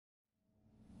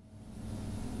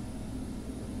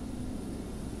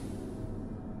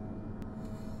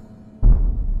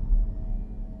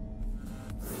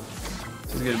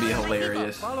is gonna be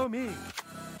hilarious. Follow me.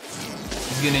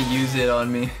 He's gonna use it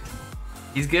on me.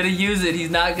 He's gonna use it.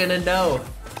 He's not gonna know.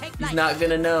 He's not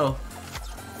gonna know.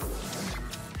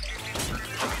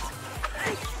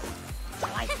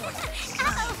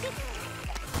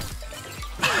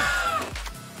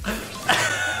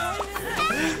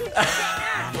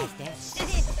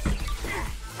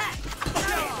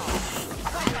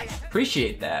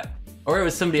 Appreciate that. Or it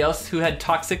was somebody else who had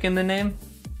toxic in the name?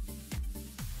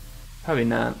 Probably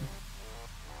not.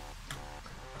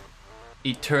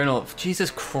 Eternal.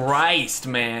 Jesus Christ,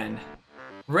 man.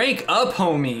 Rank up,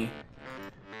 homie.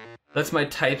 That's my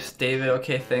types, David.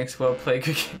 Okay, thanks. Well played.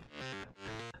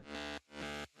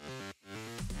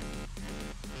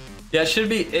 Yeah, it should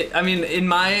be. I mean, in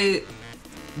my.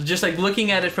 Just like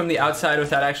looking at it from the outside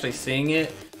without actually seeing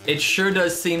it, it sure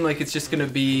does seem like it's just gonna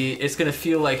be. It's gonna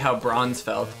feel like how Bronze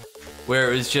felt.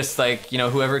 Where it was just like, you know,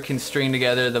 whoever can string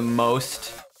together the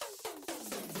most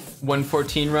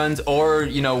 114 runs, or,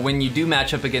 you know, when you do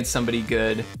match up against somebody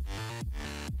good,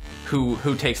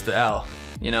 who takes the L,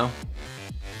 you know?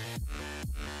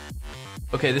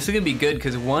 Okay, this is gonna be good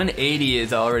because 180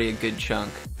 is already a good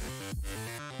chunk.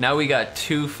 Now we got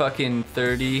 2 fucking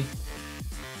 30.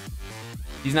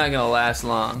 He's not gonna last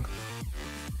long.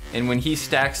 And when he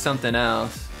stacks something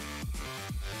else,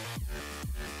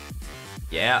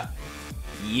 yeah.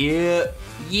 Yeah.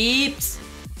 Yeeps.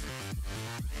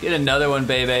 Get another one,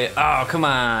 baby. Oh, come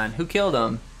on. Who killed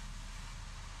him?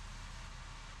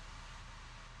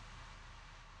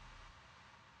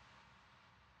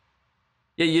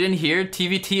 Yeah, you didn't hear?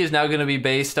 TVT is now going to be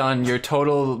based on your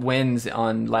total wins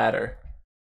on ladder.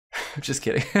 Just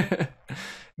kidding.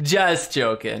 Just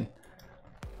joking.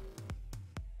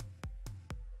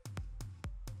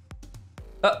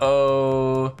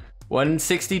 Uh-oh.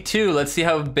 162. Let's see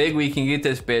how big we can get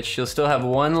this bitch. She'll still have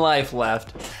 1 life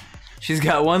left. She's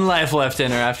got 1 life left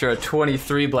in her after a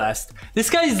 23 blast. This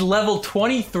guy's level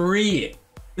 23.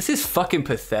 This is fucking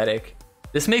pathetic.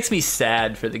 This makes me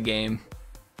sad for the game.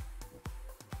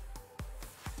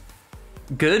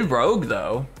 Good rogue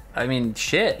though. I mean,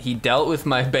 shit, he dealt with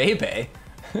my Bebe.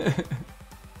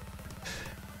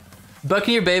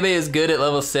 Buccaneer Bebe is good at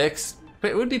level 6.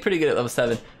 It would be pretty good at level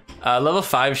 7. Level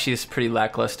 5, she's pretty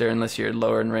lackluster unless you're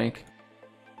lower in rank.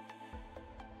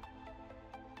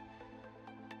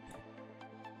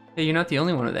 Hey, you're not the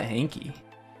only one with a hanky.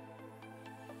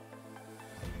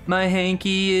 My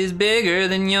hanky is bigger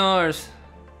than yours.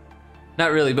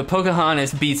 Not really, but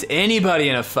Pocahontas beats anybody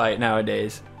in a fight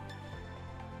nowadays.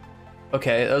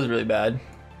 Okay, that was really bad.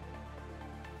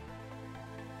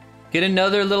 Get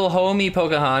another little homie,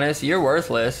 Pocahontas. You're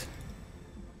worthless.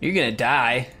 You're gonna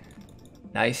die.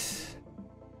 Nice.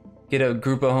 Get a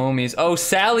group of homies. Oh,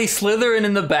 Sally Slytherin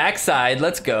in the backside.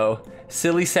 Let's go.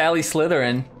 Silly Sally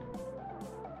Slytherin.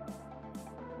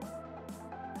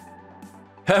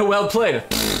 Well played.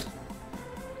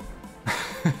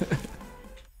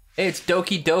 Hey, it's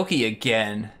Doki Doki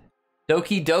again.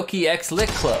 Doki Doki X Lit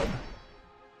Club.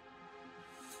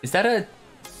 Is that a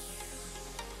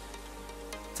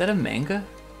manga?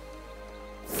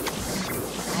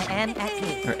 I am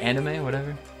X-Lit. Or anime,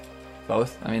 whatever.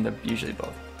 Both? I mean, they're usually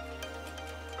both.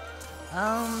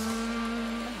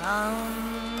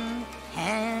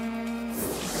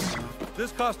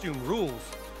 This costume rules.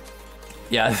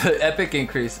 Yeah, the epic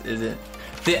increase isn't.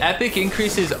 The epic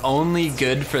increase is only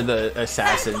good for the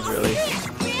assassins, really.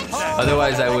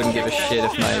 Otherwise, I wouldn't give a shit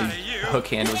if my hook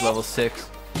hand was level 6.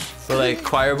 But like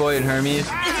Choir Boy and Hermes,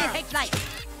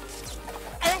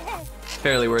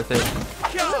 fairly worth it.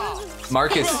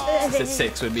 Marcus at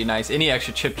 6 would be nice. Any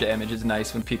extra chip damage is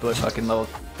nice when people are fucking level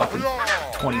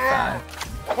 25.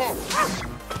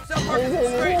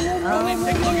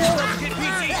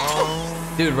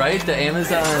 Dude, right? The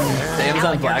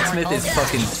Amazon blacksmith is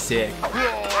fucking sick.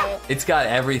 It's got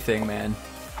everything, man.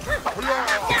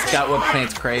 It's got what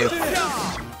plants crave.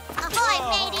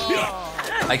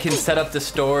 I can set up the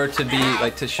store to be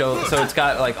like to show, so it's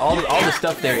got like all the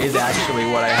stuff there is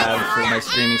actually what I have for my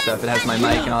streaming stuff. It has my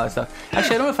mic and all that stuff.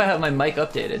 Actually, I don't know if I have my mic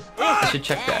updated. I should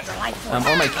check that. Or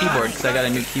my keyboard, because I got a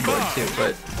new keyboard too,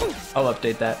 but I'll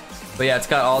update that. But yeah, it's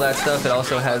got all that stuff. It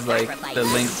also has like the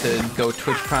link to go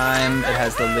Twitch Prime. It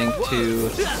has the link to,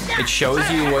 it shows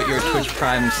you what your Twitch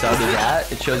Prime sub is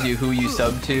at. It shows you who you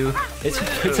sub to.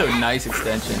 It's a nice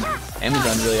extension.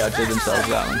 Amazon really outdid themselves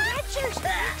that one.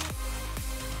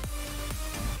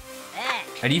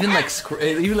 And even like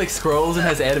scrolls and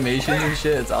has animations and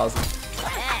shit. It's awesome.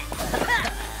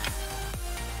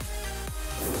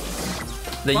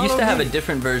 They used to have a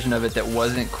different version of it that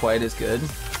wasn't quite as good.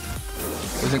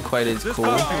 Wasn't quite as cool.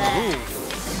 Or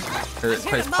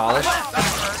quite as polished.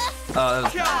 That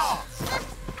was nice.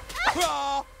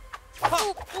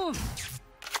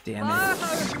 Damn it.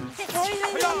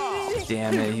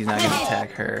 Damn it, he's not gonna attack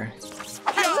her.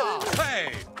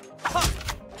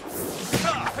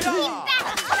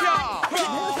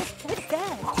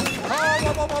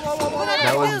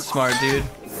 That wasn't smart, dude.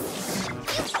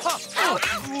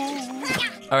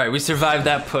 Alright, we survived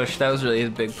that push. That was really a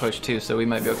big push too, so we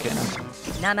might be okay now.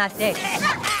 Namaste.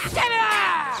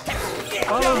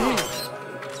 Follow me.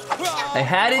 I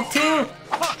had it too!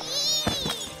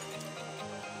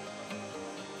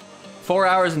 4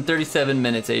 hours and 37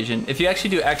 minutes, Asian. If you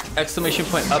actually do exclamation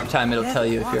point uptime, it'll tell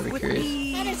you if you're ever curious.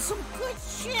 That is some good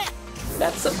shit.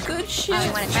 That's some good shit.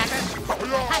 You want a cracker?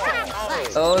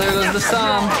 Oh, there goes the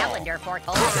song. Calendar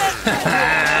foretold.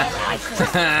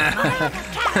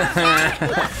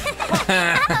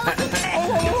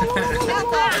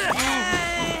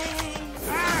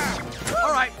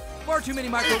 All right, far too many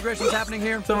microaggressions happening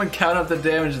here. Someone count up the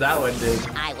damage that one did.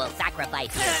 I will sacrifice.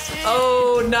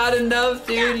 Oh, not enough,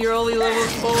 dude. You're only level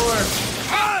 4.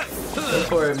 Go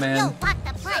for it, man. What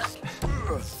the fuck?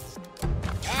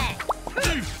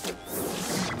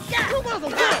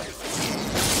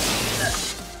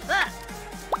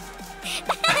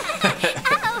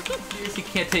 He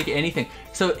can't take anything.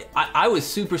 So I was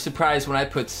super surprised when I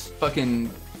put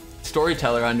fucking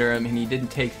Storyteller under him and he didn't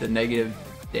take the negative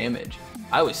damage.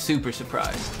 I was super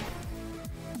surprised.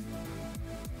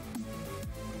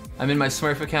 I'm in my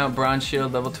Smurf account, Bronze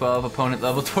Shield, level 12, opponent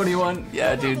level 21.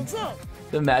 Yeah, dude.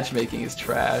 The matchmaking is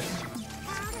trash.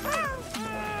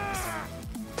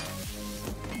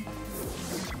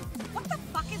 What the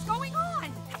fuck is going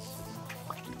on?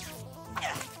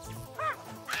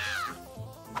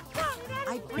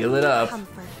 Heal it up. I'm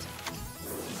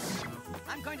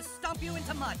going to stomp you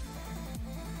into mud.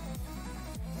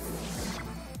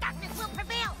 Darkness will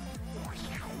prevail.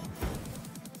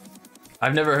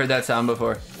 I've never heard that sound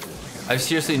before. I've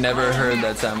seriously never heard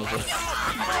that sound before.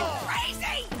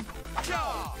 Crazy.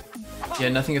 Yeah,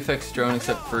 nothing affects drone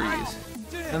except freeze.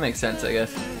 That makes sense, I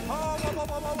guess.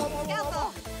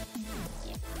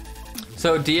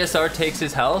 So DSR takes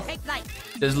his health? Take light.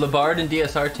 Does Labard and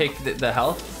DSR take the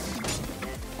health?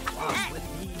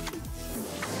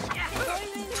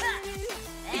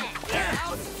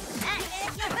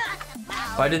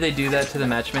 Why did they do that to the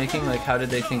matchmaking? Like, how did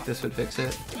they think this would fix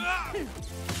it?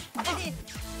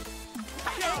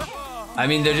 I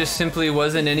mean, there just simply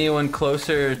wasn't anyone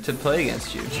closer to play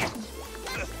against you.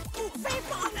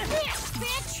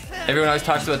 Everyone always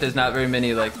talks about there's not very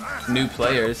many, like, new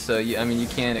players, so, I mean, you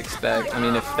can't expect... I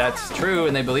mean, if that's true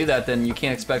and they believe that, then you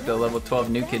can't expect a level 12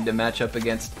 new kid to match up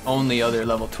against only other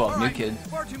level 12 new kid,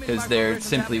 because there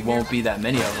simply won't be that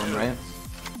many of them, right?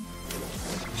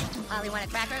 Ollie, want a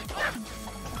cracker?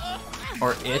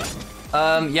 Or it.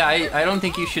 Yeah, I don't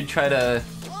think you should try to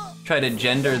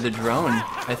gender the drone.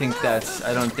 I think that's,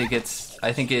 I don't think it's,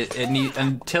 I think it need,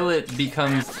 until it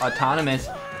becomes autonomous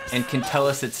and can tell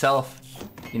us itself,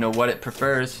 you know, what it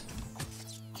prefers.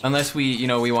 Unless we, you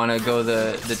know, we want to go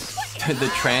the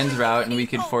trans route and we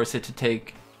could force it to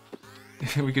take,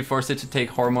 we could force it to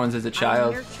take hormones as a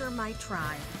child. Nurture my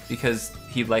tribe. Because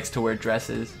he likes to wear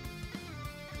dresses.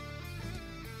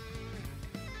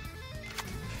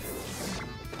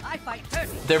 I fight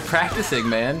turkey. They're practicing,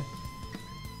 man.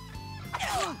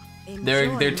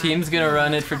 Their team's gonna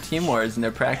run it for Team Wars, and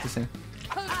they're practicing.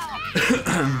 Alright,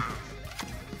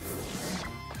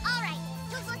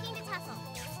 who's looking to tussle?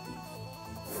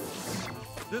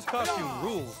 This costume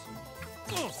rules.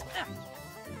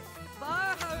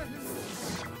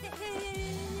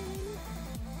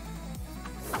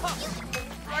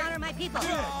 I honor my people.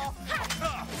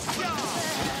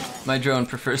 My drone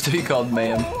prefers to be called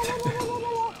ma'am.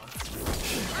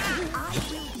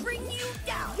 Bring you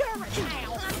down.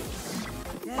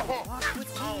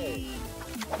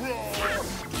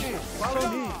 Follow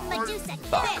me. Medusa,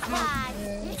 Fuck.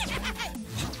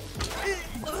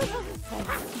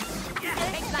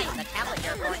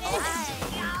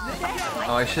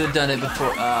 Oh, I should have done it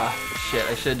before. Ah, shit!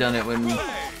 I should have done it when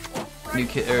new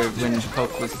kid or when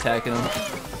Poke was attacking him.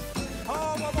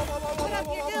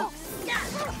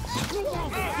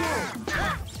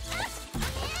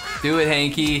 Do it,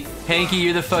 Hanky. Hanky,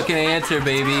 you're the fucking answer,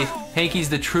 baby. Hanky's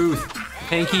the truth.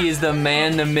 Hanky is the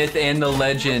man, the myth, and the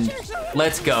legend.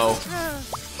 Let's go.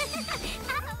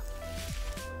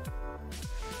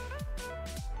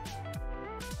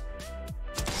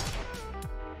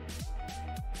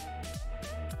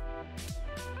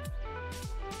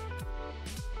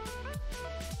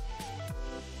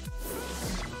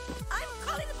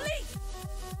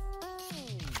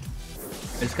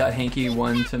 I just got Hanky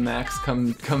 1 to max.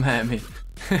 Come at me.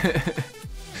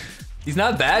 He's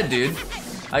not bad, dude.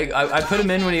 I put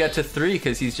him in when he got to 3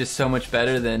 because he's just so much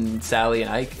better than Sally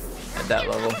and Ike at that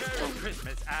level.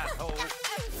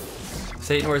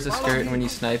 Satan wears a skirt and when you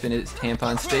snipe and his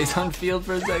tampon stays on field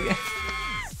for a second.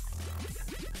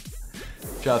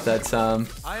 Drop that some.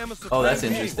 Oh, that's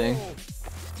interesting.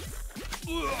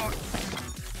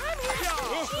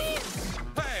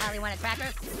 Sally want a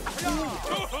cracker?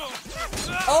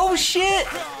 Oh shit!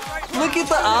 Look at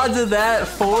the odds of that.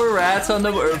 4 rats on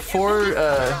the board.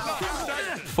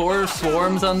 4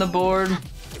 swarms on the board.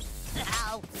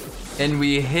 And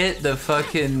we hit the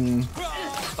fucking...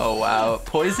 Oh wow.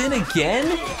 Poison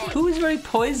again? Who is running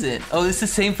poison? Oh, it's the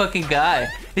same fucking guy.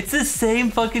 It's the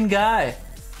same fucking guy.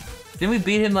 Didn't we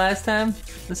beat him last time?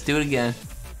 Let's do it again.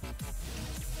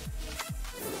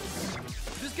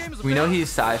 We know he's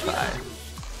sci-fi.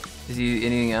 Is he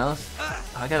anything else? Oh,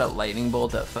 I got a lightning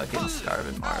bolt at fucking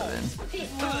Starvin' Marvin.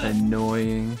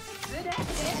 Annoying.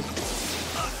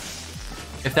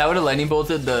 If that would have lightning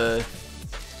bolted the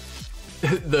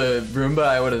Roomba,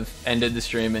 I would have ended the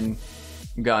stream and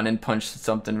gone and punched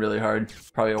something really hard.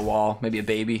 Probably a wall, maybe a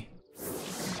baby.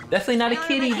 Definitely not a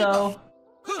kitty though.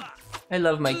 I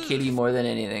love my kitty more than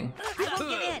anything. I don't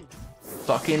get in.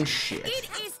 Fucking shit. It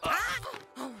is time.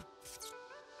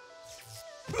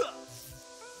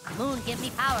 Moon, give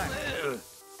me power.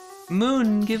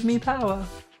 Moon, give me power.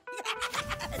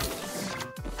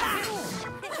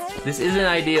 This isn't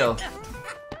ideal.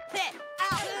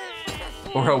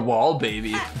 Or a wall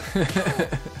baby.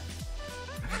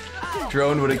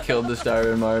 Drone would have killed the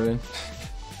Starvin' Marvin.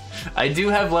 I do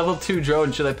have level 2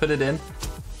 drone. Should I put it in?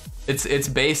 It's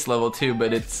base level 2,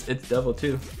 but it's level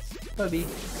 2. Bubby,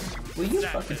 will you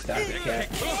fucking stop it, cat?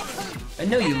 I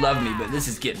know you love me, but this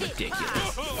is getting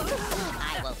ridiculous.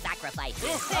 I will sacrifice.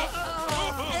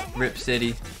 Rip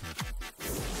City.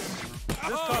 This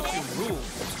costume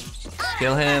rules.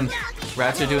 Kill him.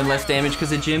 Rats are doing less damage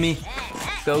because of Jimmy.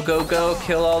 Go, go, go.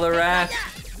 Kill all the rats.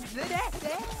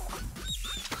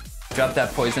 Drop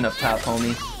that poison up top,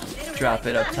 homie. Drop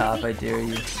it up top, I dare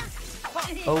you.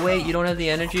 Oh wait, you don't have the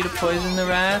energy to poison the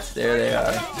rats? There they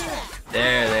are.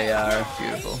 There they are.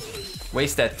 Beautiful.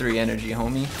 Waste that 3 energy,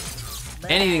 homie.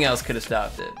 Anything else could have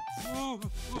stopped it.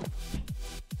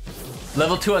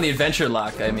 Level 2 on the adventure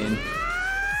lock, I mean.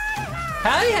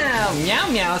 Hi, meow,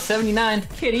 meow, 79.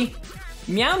 Kitty.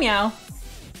 Meow, meow.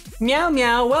 Meow,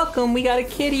 meow. Welcome, we got a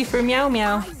kitty for meow,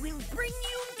 meow. I will bring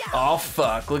you down. Oh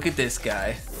fuck, look at this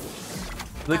guy.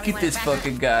 Look at this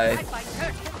fucking guy.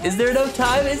 Is there enough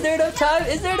time? Is there enough time?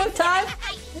 Is there enough time?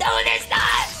 No, there's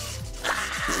not!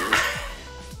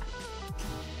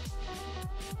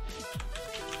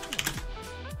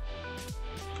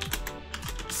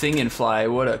 Sing and fly,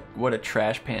 what a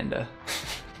trash panda.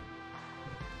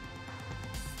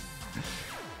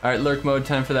 Alright, lurk mode,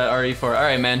 time for that RE4.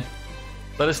 Alright, man.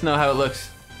 Let us know how it looks.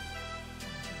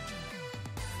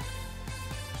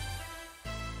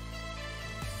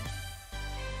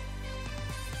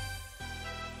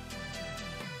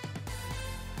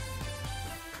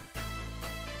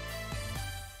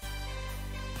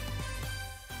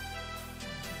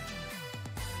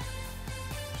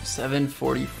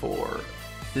 $744.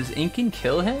 Does Incan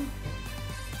kill him?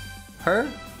 Her?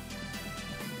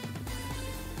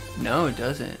 No, it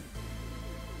doesn't.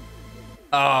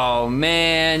 Oh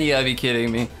man, you gotta be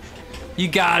kidding me. You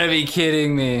gotta be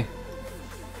kidding me.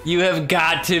 You have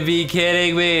got to be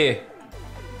kidding me.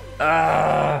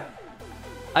 I'm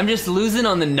just losing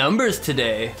on the numbers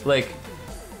today. Like,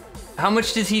 how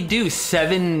much does he do?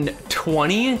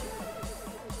 720?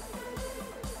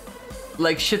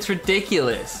 Like, shit's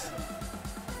ridiculous.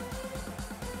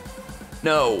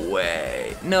 No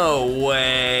way. No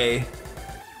way.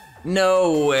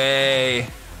 No way.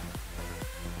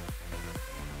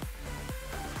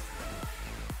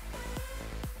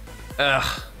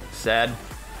 Ugh, sad.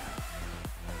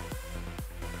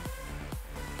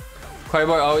 Quarry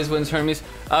Bar always wins Hermes.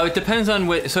 It depends on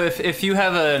what. So if you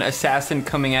have an assassin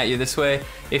coming at you this way,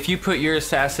 if you put your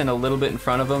assassin a little bit in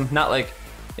front of them, not like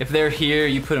if they're here,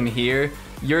 you put them here,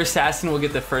 your assassin will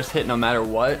get the first hit no matter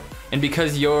what. And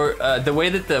because you're the way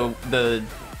that the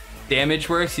damage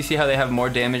works, you see how they have more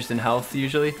damage than health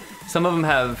usually. Some of them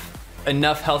have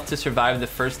enough health to survive the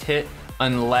first hit,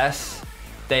 unless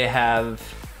they have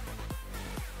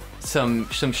some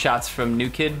shots from New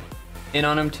Kid in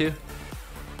on them too.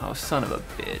 Oh, son of a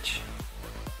bitch.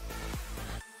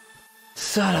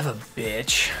 Son of a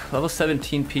bitch. Level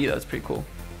 17 P, that's pretty cool.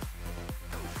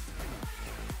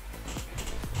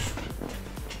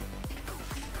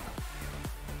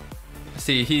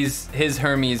 See, his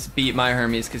Hermes beat my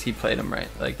Hermes because he played him right.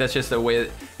 Like, that's just a way,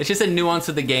 it's just a nuance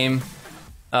of the game.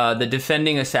 The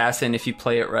defending assassin, if you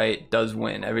play it right, does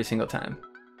win every single time.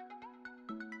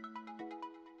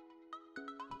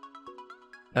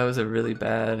 That was a really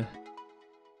bad.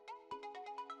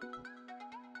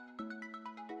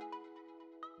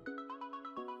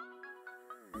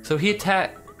 So he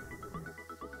attacked.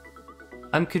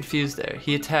 I'm confused there.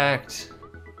 He attacked.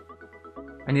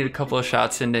 I need a couple of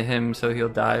shots into him so he'll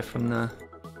die from the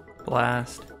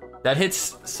blast. That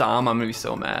hits Sam, I'm gonna be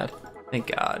so mad.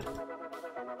 Thank God.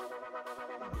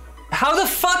 How the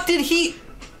fuck did he?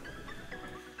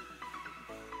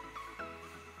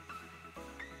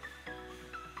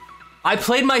 I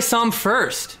played my Sam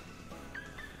first.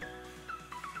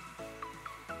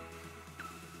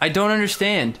 I don't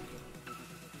understand.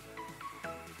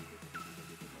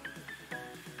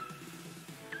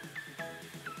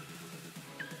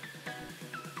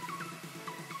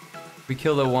 We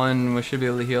kill the one, we should be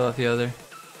able to heal off the other.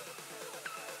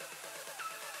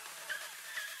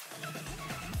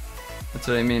 That's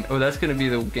what I mean. Oh, that's gonna be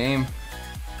the game.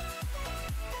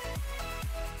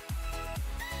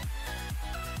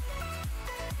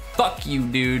 Fuck you,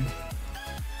 dude.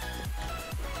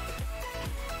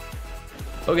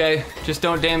 Okay, just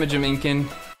don't damage him, Incan.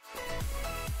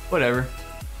 Whatever.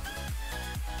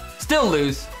 Still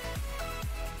lose.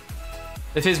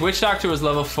 If his Witch Doctor was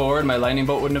level 4 and my Lightning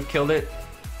Bolt wouldn't have killed it,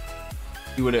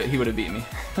 he would have beat me.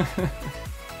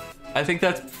 I think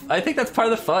that's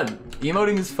part of the fun.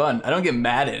 Emoting is fun. I don't get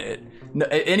mad at it. No,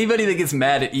 anybody that gets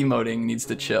mad at emoting needs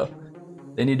to chill.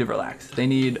 They need to relax. They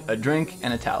need a drink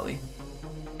and a towel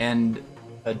and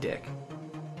a dick.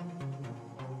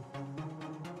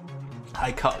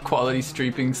 High quality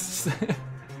streepings.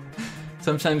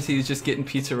 Sometimes he's just getting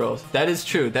pizza rolls. That is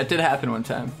true. That did happen one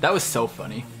time. That was so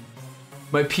funny.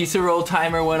 My pizza roll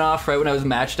timer went off right when I was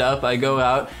matched up. I go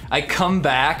out, I come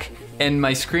back, and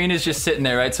my screen is just sitting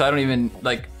there, right? So I don't even,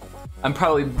 like, I'm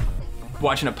probably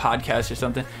watching a podcast or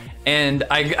something. And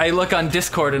I look on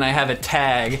Discord and I have a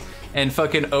tag, and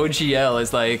fucking OGL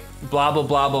is like, blah, blah,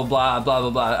 blah, blah, blah, blah, blah,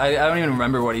 blah. I don't even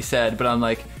remember what he said, but I'm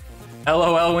like,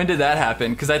 LOL, when did that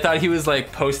happen? Because I thought he was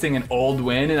like posting an old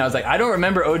win, and I was like, I don't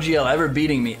remember OGL ever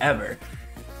beating me, ever.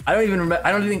 I don't even remember,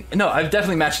 I don't think, no, I've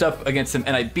definitely matched up against him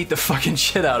and I beat the fucking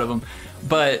shit out of him.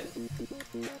 But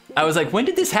I was like, when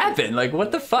did this happen? Like,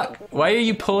 what the fuck? Why are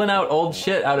you pulling out old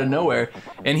shit out of nowhere?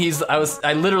 And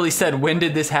I literally said, when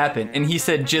did this happen? And he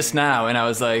said, just now. And I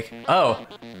was like, oh.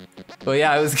 Well,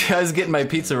 yeah, I was getting my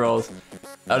pizza rolls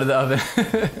out of the oven.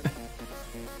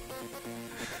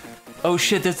 Oh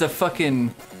shit, there's a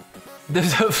fucking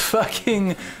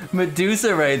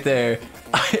Medusa right there.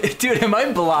 Dude, am I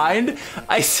blind?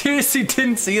 I seriously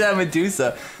didn't see that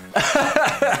Medusa.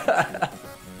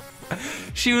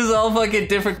 She was all fucking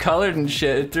different colored and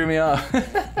shit. It threw me off.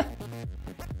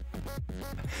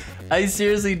 I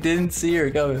seriously didn't see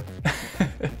her coming.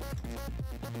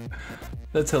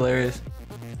 That's hilarious.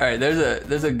 All right,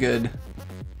 there's a good.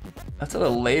 That's a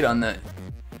little late on that.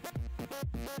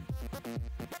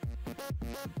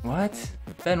 What?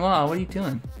 Benoit, what are you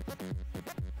doing?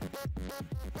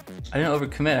 I didn't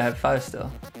overcommit, I have 5 still.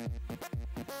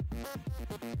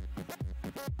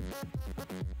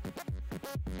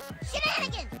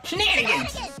 Shenanigans!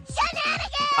 Shenanigans!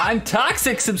 Shenanigans! I'm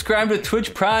Toxic, subscribe to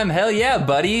Twitch Prime. Hell yeah,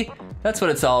 buddy. That's what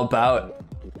it's all about.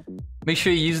 Make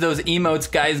sure you use those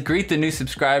emotes, guys. Greet the new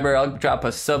subscriber. I'll drop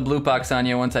a sub loot box on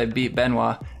you once I beat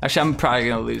Benoit. Actually, I'm probably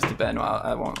gonna lose to Benoit,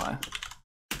 I won't lie.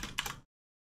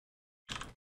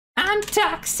 I'm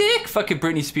Toxic! Fucking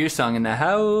Britney Spears song in the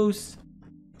house.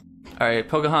 Alright,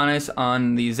 Pocahontas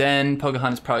on the Zen.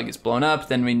 Pocahontas probably gets blown up.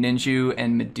 Then we Ninju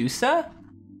and Medusa?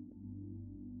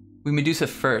 We Medusa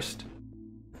first.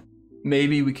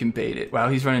 Maybe we can bait it. Wow,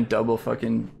 he's running double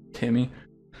fucking Timmy.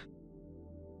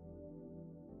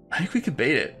 I think we could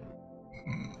bait it.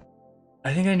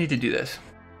 I think I need to do this.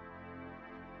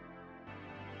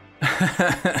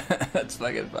 That's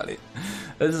fucking funny.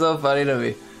 That's so funny to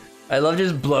me. I love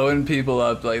just blowing people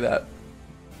up like that.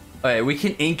 Alright, we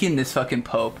can ink in this fucking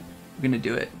Pope. We're gonna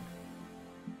do it.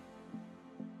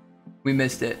 We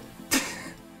missed it.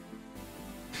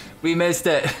 We missed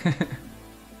it.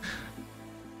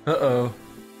 Uh-oh.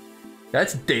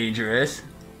 That's dangerous.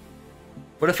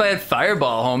 What if I had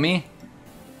Fireball, homie?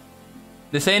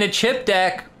 This ain't a chip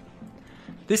deck.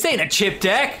 This ain't a chip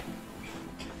deck.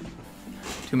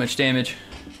 Too much damage.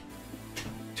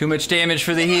 Too much damage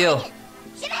for the heal.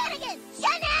 Shenanigans!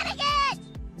 Shenanigans!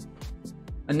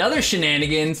 Another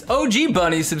shenanigans. OG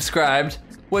Bunny subscribed.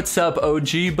 What's up,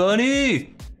 OG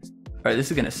Bunny? All right,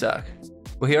 this is gonna suck.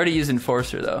 Well, he already used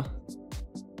Enforcer though,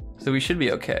 so we should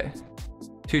be okay.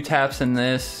 2 taps in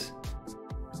this.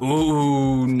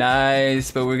 Ooh,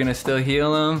 nice, but we're gonna still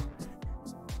heal him.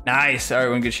 Nice, all right,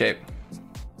 we're in good shape.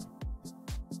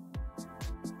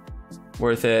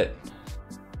 Worth it.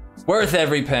 Worth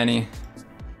every penny.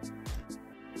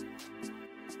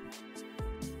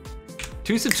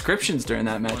 2 subscriptions during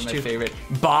that match. One of my favorite.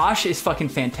 Bosch is fucking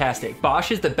fantastic.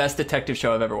 Bosch is the best detective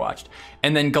show I've ever watched.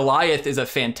 And then Goliath is a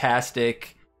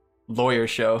fantastic lawyer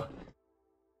show.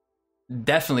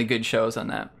 Definitely good shows on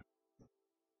that.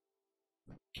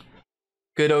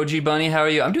 Good OG Bunny, how are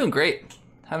you? I'm doing great.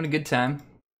 Having a good time.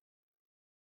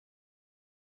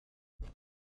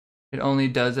 It only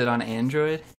does it on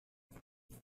Android.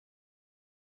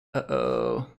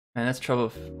 Uh-oh. Man, that's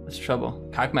trouble. That's trouble.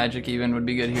 Cock Magic even would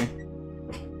be good here.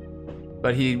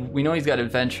 But we know he's got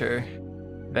Adventure.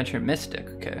 Adventure Mystic,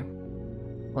 okay.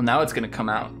 Well, now it's gonna come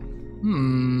out.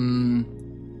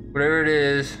 Whatever it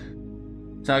is,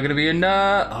 it's not gonna be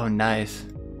enough. Oh, nice.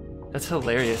 That's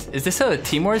hilarious. Is this a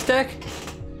Timor's deck?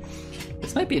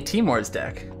 This might be a Timor's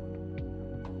deck.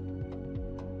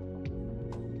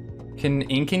 Can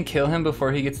Incan kill him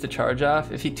before he gets the charge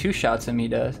off? If he 2-shots him, he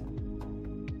does.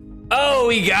 Oh,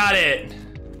 he got it!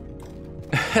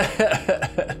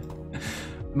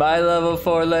 My level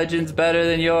 4 legend's better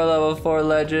than your level 4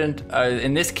 legend.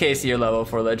 In this case, your level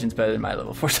 4 legend's better than my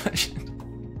level 4 legend.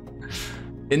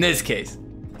 In this case.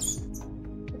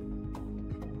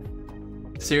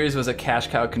 Series was a cash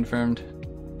cow confirmed.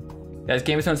 Guys,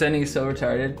 Game of Thrones ending is so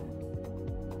retarded.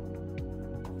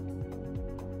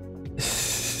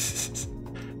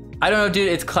 I don't know, dude,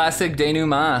 it's classic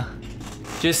denouement.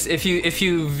 Just if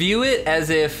you view it as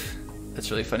if,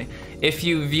 that's really funny. If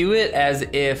you view it as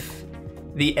if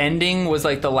the ending was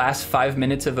like the last 5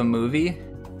 minutes of a movie,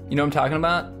 you know what I'm talking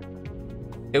about?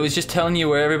 It was just telling you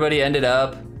where everybody ended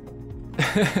up.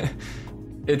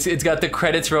 It's got the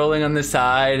credits rolling on the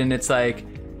side, and it's like,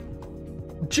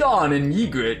 John and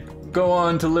Ygritte go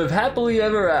on to live happily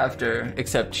ever after.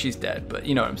 Except she's dead, but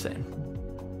you know what I'm saying.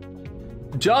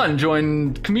 John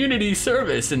joined community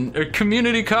service or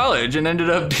community college and ended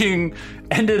up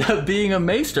being a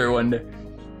maester one day.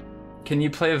 Can you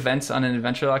play events on an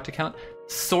Adventure Locked account?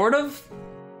 Sort of.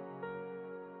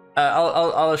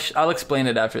 I'll explain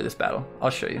it after this battle.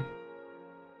 I'll show you.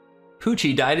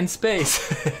 Poochie died in space.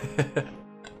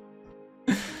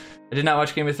 I did not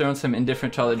watch Game of Thrones, so I'm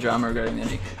indifferent to all the drama regarding the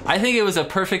ending. I think it was a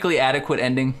perfectly adequate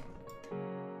ending.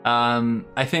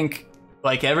 I think,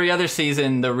 like every other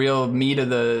season, the real meat of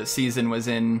the season was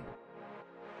in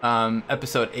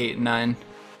episode 8 and 9.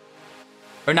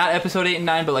 Or not episode 8 and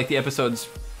 9, but like the episodes,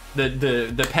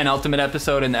 the penultimate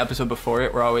episode and the episode before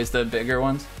it were always the bigger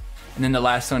ones. And then the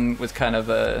last one was kind of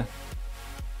a,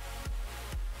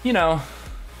 you know,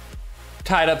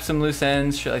 tied up some loose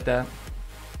ends, shit like that.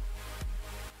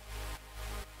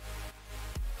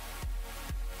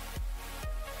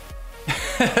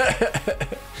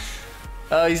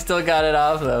 Oh, he still got it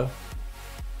off though.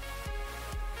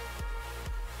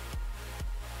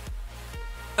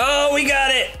 Oh, we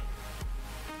got it!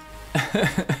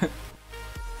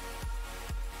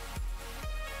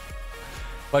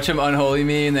 Watch him unholy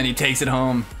me and then he takes it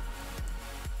home.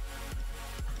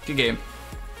 Good game.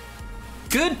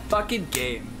 Good fucking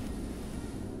game.